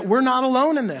 knowing that we're not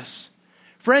alone in this.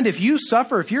 Friend, if you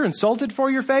suffer, if you're insulted for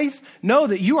your faith, know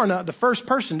that you are not the first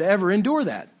person to ever endure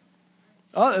that.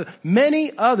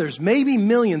 Many others, maybe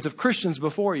millions of Christians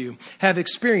before you, have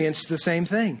experienced the same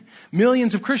thing.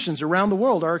 Millions of Christians around the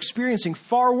world are experiencing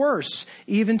far worse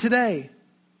even today.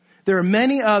 There are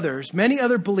many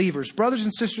other believers, brothers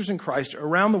and sisters in Christ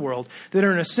around the world that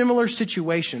are in a similar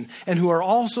situation and who are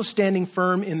also standing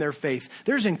firm in their faith.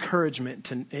 There's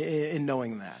encouragement in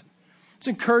knowing that. It's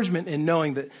encouragement in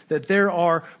knowing that there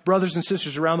are brothers and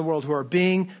sisters around the world who are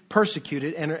being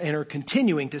persecuted and are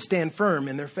continuing to stand firm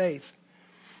in their faith.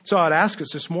 So I'd ask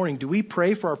us this morning, do we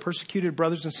pray for our persecuted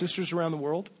brothers and sisters around the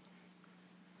world?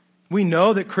 We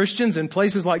know that Christians in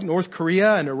places like North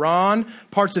Korea and Iran,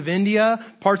 parts of India,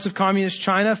 parts of communist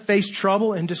China face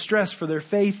trouble and distress for their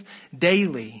faith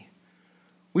daily.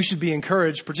 We should be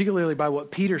encouraged, particularly by what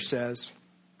Peter says,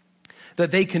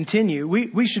 that they continue.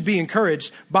 We should be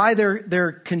encouraged by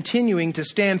their continuing to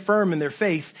stand firm in their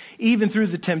faith, even through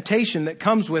the temptation that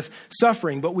comes with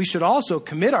suffering. But we should also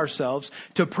commit ourselves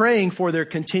to praying for their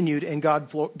continued and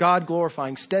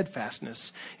God-glorifying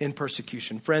steadfastness in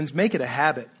persecution. Friends, make it a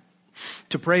habit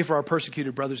to pray for our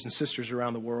persecuted brothers and sisters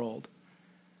around the world.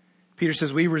 Peter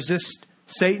says we resist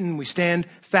Satan, we stand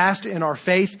fast in our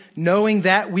faith, knowing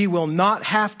that we will not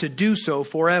have to do so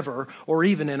forever or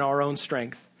even in our own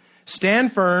strength.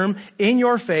 Stand firm in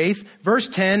your faith. Verse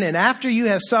 10, and after you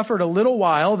have suffered a little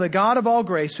while, the God of all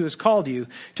grace who has called you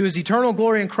to his eternal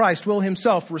glory in Christ will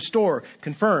himself restore,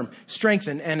 confirm,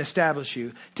 strengthen, and establish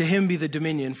you. To him be the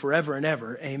dominion forever and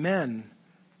ever. Amen.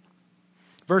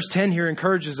 Verse 10 here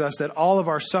encourages us that all of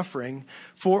our suffering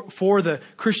for the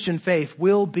Christian faith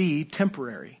will be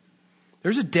temporary.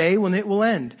 There's a day when it will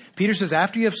end. Peter says,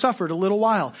 after you have suffered a little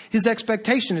while, his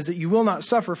expectation is that you will not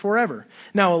suffer forever.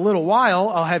 Now, a little while,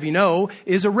 I'll have you know,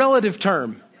 is a relative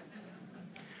term.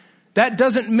 That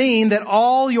doesn't mean that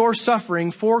all your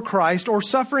suffering for Christ or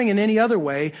suffering in any other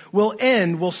way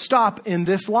will stop in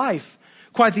this life.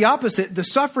 Quite the opposite. The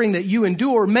suffering that you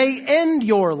endure may end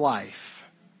your life.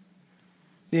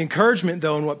 The encouragement,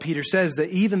 though, in what Peter says, is that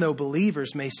even though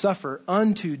believers may suffer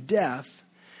unto death,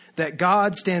 that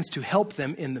God stands to help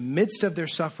them in the midst of their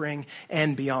suffering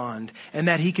and beyond, and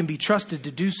that he can be trusted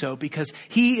to do so because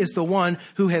he is the one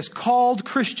who has called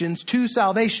Christians to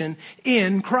salvation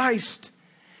in Christ.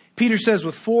 Peter says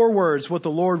with 4 words what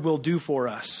the Lord will do for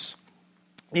us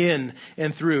in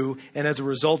and through and as a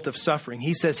result of suffering.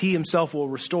 He says he himself will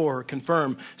restore,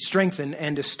 confirm, strengthen,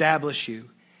 and establish you.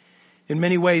 In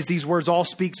many ways, these words all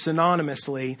speak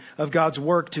synonymously of God's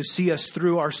work to see us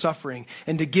through our suffering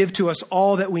and to give to us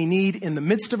all that we need in the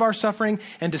midst of our suffering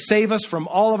and to save us from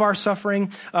all of our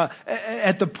suffering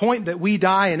at the point that we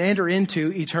die and enter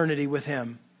into eternity with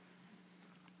Him.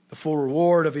 The full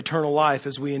reward of eternal life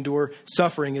as we endure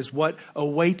suffering is what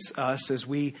awaits us as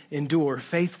we endure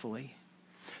faithfully.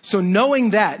 So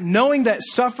knowing that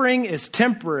suffering is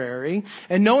temporary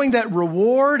and knowing that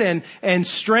reward and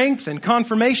strength and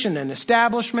confirmation and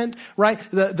establishment, right,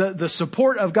 the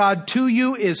support of God to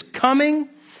you is coming,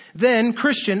 then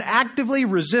Christian, actively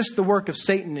resist the work of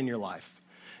Satan in your life.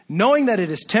 Knowing that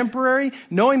it is temporary,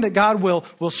 knowing that God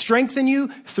will strengthen you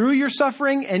through your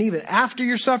suffering and even after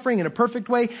your suffering in a perfect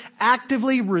way,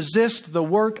 actively resist the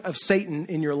work of Satan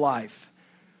in your life.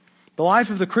 The life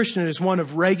of the Christian is one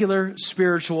of regular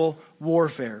spiritual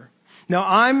warfare. Now,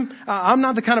 I'm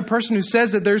not the kind of person who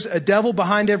says that there's a devil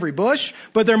behind every bush,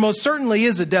 but there most certainly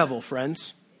is a devil,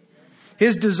 friends.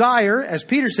 His desire, as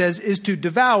Peter says, is to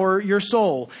devour your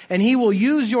soul. And he will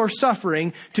use your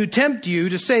suffering to tempt you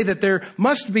to say that there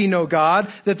must be no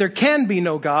God, that there can be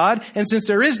no God. And since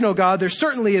there is no God, there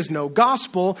certainly is no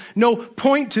gospel, no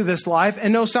point to this life,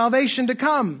 and no salvation to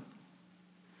come.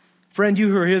 Friend, you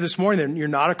who are here this morning, you're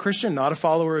not a Christian, not a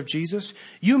follower of Jesus.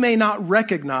 You may not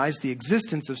recognize the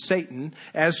existence of Satan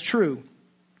as true.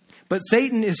 But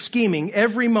Satan is scheming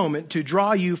every moment to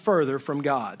draw you further from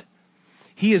God.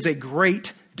 He is a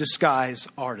great disguise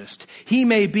artist. He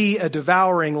may be a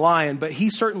devouring lion, but he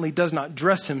certainly does not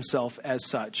dress himself as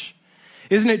such.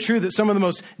 Isn't it true that some of the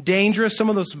most dangerous, some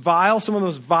of those vile, some of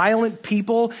those violent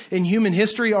people in human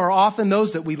history are often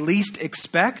those that we least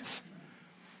expect?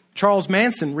 Charles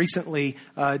Manson recently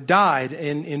died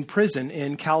in prison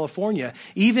in California.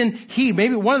 Even he,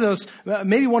 maybe one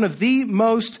of the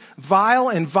most vile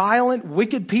and violent,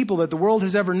 wicked people that the world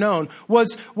has ever known,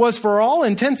 was for all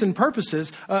intents and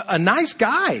purposes a nice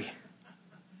guy.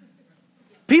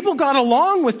 People got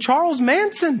along with Charles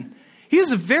Manson. He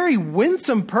was a very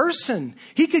winsome person.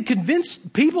 He could convince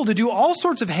people to do all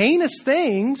sorts of heinous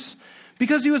things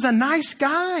because he was a nice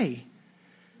guy.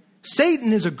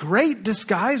 Satan is a great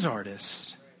disguise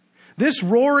artist. This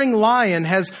roaring lion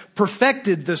has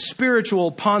perfected the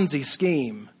spiritual Ponzi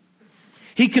scheme.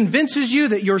 He convinces you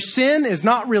that your sin is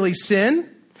not really sin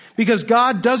because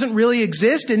God doesn't really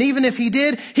exist. And even if He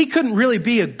did, He couldn't really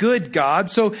be a good God.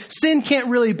 So sin can't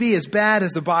really be as bad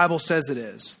as the Bible says it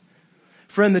is.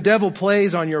 Friend, the devil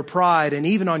plays on your pride and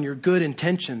even on your good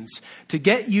intentions to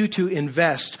get you to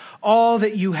invest all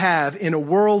that you have in a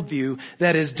worldview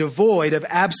that is devoid of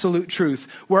absolute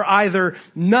truth, where either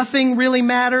nothing really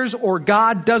matters or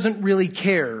God doesn't really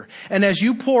care. And as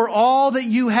you pour all that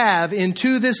you have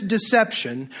into this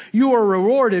deception, you are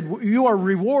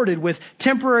rewarded with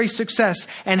temporary success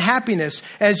and happiness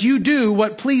as you do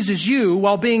what pleases you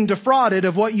while being defrauded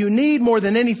of what you need more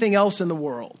than anything else in the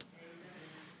world.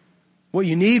 What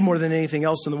you need more than anything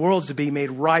else in the world is to be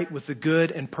made right with the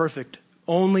good and perfect,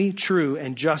 only true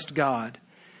and just God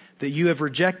that you have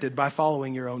rejected by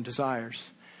following your own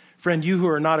desires. Friend, you who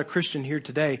are not a Christian here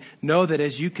today, know that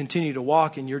as you continue to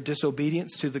walk in your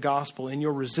disobedience to the gospel, in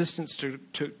your resistance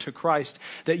to Christ,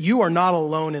 that you are not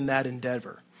alone in that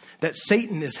endeavor. That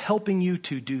Satan is helping you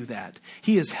to do that.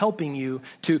 He is helping you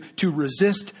to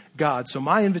resist God. So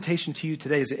my invitation to you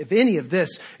today is that if any of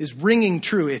this is ringing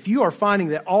true, if you are finding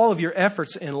that all of your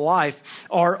efforts in life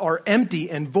are empty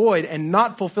and void and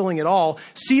not fulfilling at all,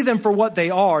 see them for what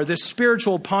they are, this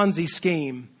spiritual Ponzi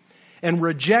scheme, and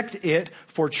reject it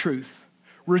for truth.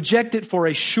 Reject it for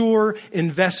a sure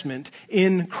investment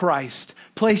in Christ.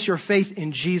 Place your faith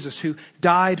in Jesus, who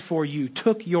died for you,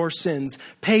 took your sins,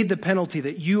 paid the penalty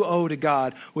that you owe to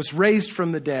God, was raised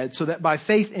from the dead, so that by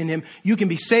faith in Him, you can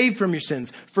be saved from your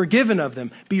sins, forgiven of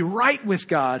them, be right with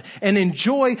God, and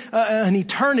enjoy an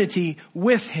eternity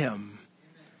with Him.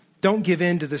 Don't give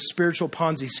in to this spiritual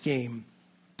Ponzi scheme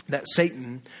that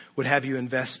Satan would have you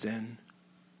invest in.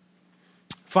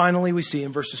 Finally, we see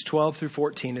in verses 12 through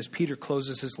 14, as Peter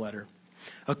closes his letter,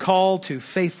 a call to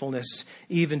faithfulness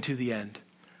even to the end.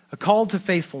 A call to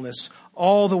faithfulness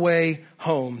all the way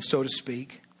home, so to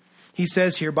speak. He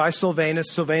says here, by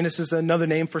Silvanus. Silvanus is another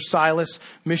name for Silas,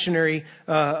 missionary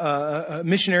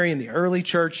in the early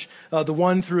church, the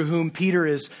one through whom Peter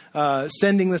is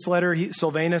sending this letter.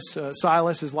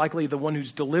 Silas is likely the one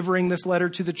who's delivering this letter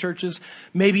to the churches,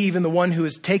 maybe even the one who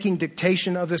is taking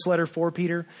dictation of this letter for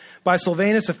Peter. By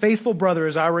Silvanus, a faithful brother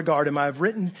as I regard him, I have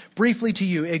written briefly to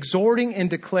you, exhorting and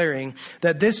declaring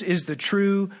that this is the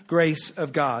true grace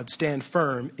of God. Stand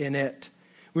firm in it.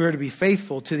 We are to be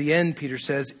faithful to the end, Peter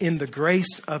says, in the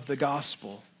grace of the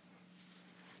gospel.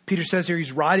 Peter says here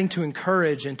he's writing to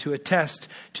encourage and to attest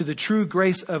to the true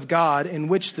grace of God in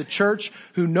which the church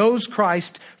who knows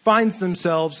Christ finds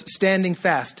themselves standing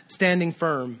fast, standing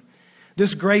firm.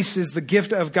 This grace is the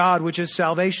gift of God, which is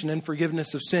salvation and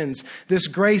forgiveness of sins. This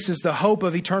grace is the hope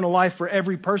of eternal life for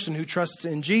every person who trusts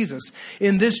in Jesus.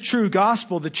 In this true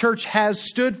gospel, the church has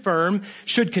stood firm,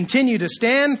 should continue to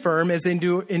stand firm as they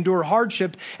endure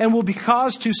hardship, and will be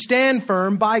caused to stand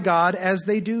firm by God as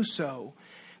they do so.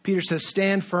 Peter says,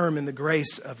 stand firm in the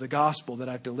grace of the gospel that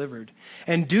I've delivered,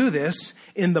 and do this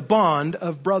in the bond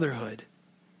of brotherhood.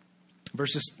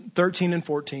 Verses 13 and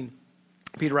 14.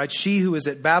 Peter writes, she who is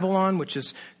at Babylon, which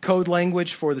is code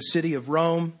language for the city of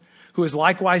Rome, who is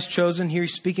likewise chosen. Here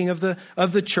he's speaking of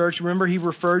the church. Remember, he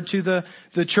referred to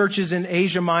the churches in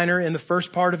Asia Minor in the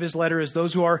first part of his letter as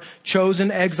those who are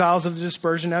chosen exiles of the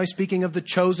dispersion. Now he's speaking of the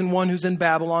chosen one who's in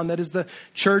Babylon. That is the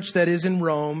church that is in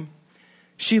Rome.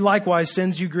 She likewise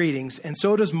sends you greetings. And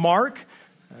so does Mark,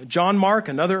 John Mark,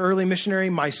 another early missionary,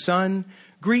 my son.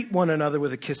 Greet one another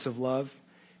with a kiss of love.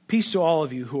 Peace to all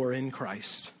of you who are in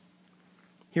Christ.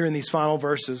 Here in these final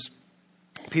verses,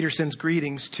 Peter sends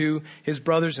greetings to his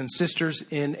brothers and sisters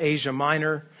in Asia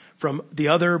Minor from the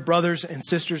other brothers and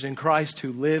sisters in Christ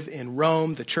who live in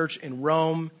Rome, the church in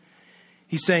Rome.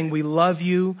 He's saying, we love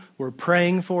you, we're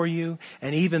praying for you,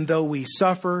 and even though we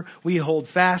suffer, we hold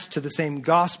fast to the same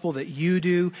gospel that you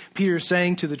do. Peter is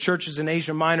saying to the churches in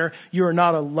Asia Minor, you are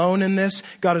not alone in this.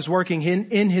 God is working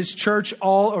in his church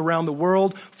all around the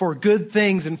world for good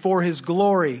things and for his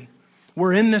glory.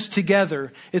 We're in this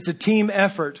together. It's a team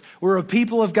effort. We're a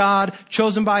people of God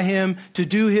chosen by him to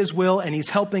do his will, and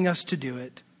he's helping us to do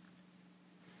it.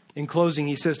 In closing,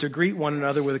 he says to greet one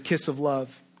another with a kiss of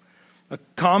love. A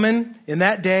common, in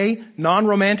that day,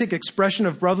 non-romantic expression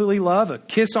of brotherly love, a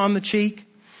kiss on the cheek.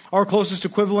 Our closest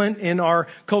equivalent in our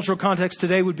cultural context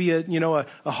today would be a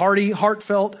hearty,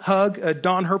 heartfelt hug, a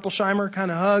Don Herpelsheimer kind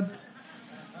of hug.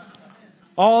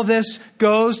 All this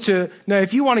goes to, now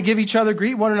if you want to give each other,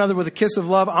 greet one another with a kiss of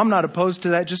love, I'm not opposed to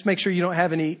that. Just make sure you don't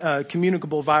have any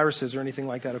communicable viruses or anything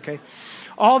like that, okay?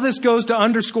 All this goes to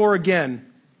underscore again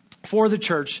for the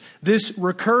church this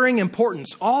recurring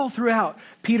importance all throughout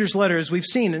Peter's letter, as we've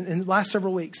seen in the last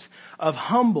several weeks, of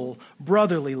humble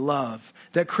brotherly love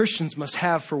that Christians must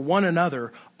have for one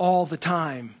another all the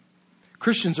time.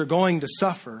 Christians are going to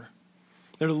suffer.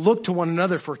 They're to look to one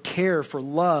another for care, for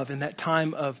love in that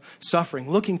time of suffering,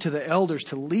 looking to the elders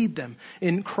to lead them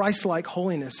in Christ-like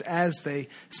holiness as they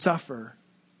suffer.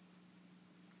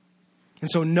 And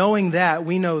so knowing that,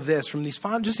 we know this from these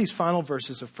final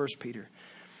verses of 1 Peter,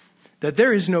 that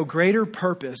there is no greater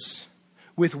purpose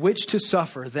with which to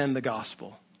suffer than the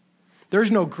gospel. There's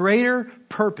no greater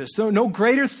purpose, no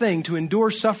greater thing to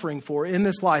endure suffering for in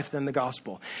this life than the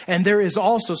gospel. And there is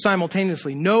also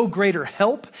simultaneously no greater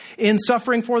help in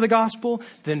suffering for the gospel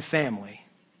than family.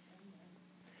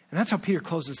 And that's how Peter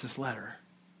closes this letter.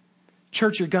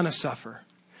 Church, you're going to suffer.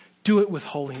 Do it with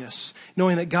holiness,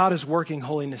 knowing that God is working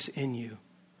holiness in you.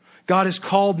 God has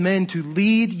called men to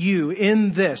lead you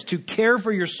in this, to care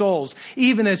for your souls,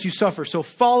 even as you suffer. So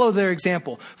follow their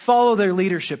example, follow their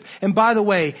leadership. And by the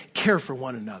way, care for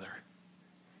one another.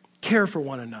 Care for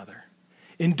one another.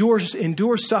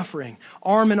 Endure suffering,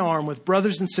 arm in arm with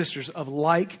brothers and sisters of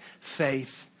like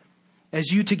faith,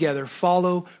 as you together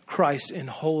follow Christ in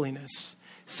holiness,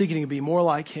 seeking to be more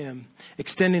like him,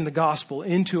 extending the gospel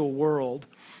into a world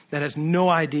that has no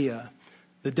idea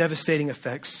the devastating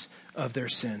effects of their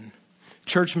sin.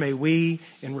 Church, may we,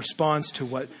 in response to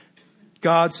what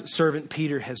God's servant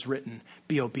Peter has written,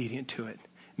 be obedient to it.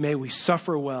 May we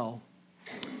suffer well,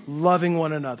 loving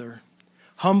one another,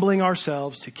 humbling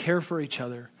ourselves to care for each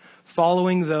other,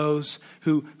 following those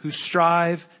who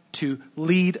strive to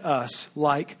lead us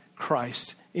like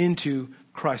Christ into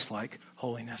Christ-like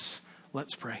holiness.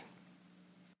 Let's pray.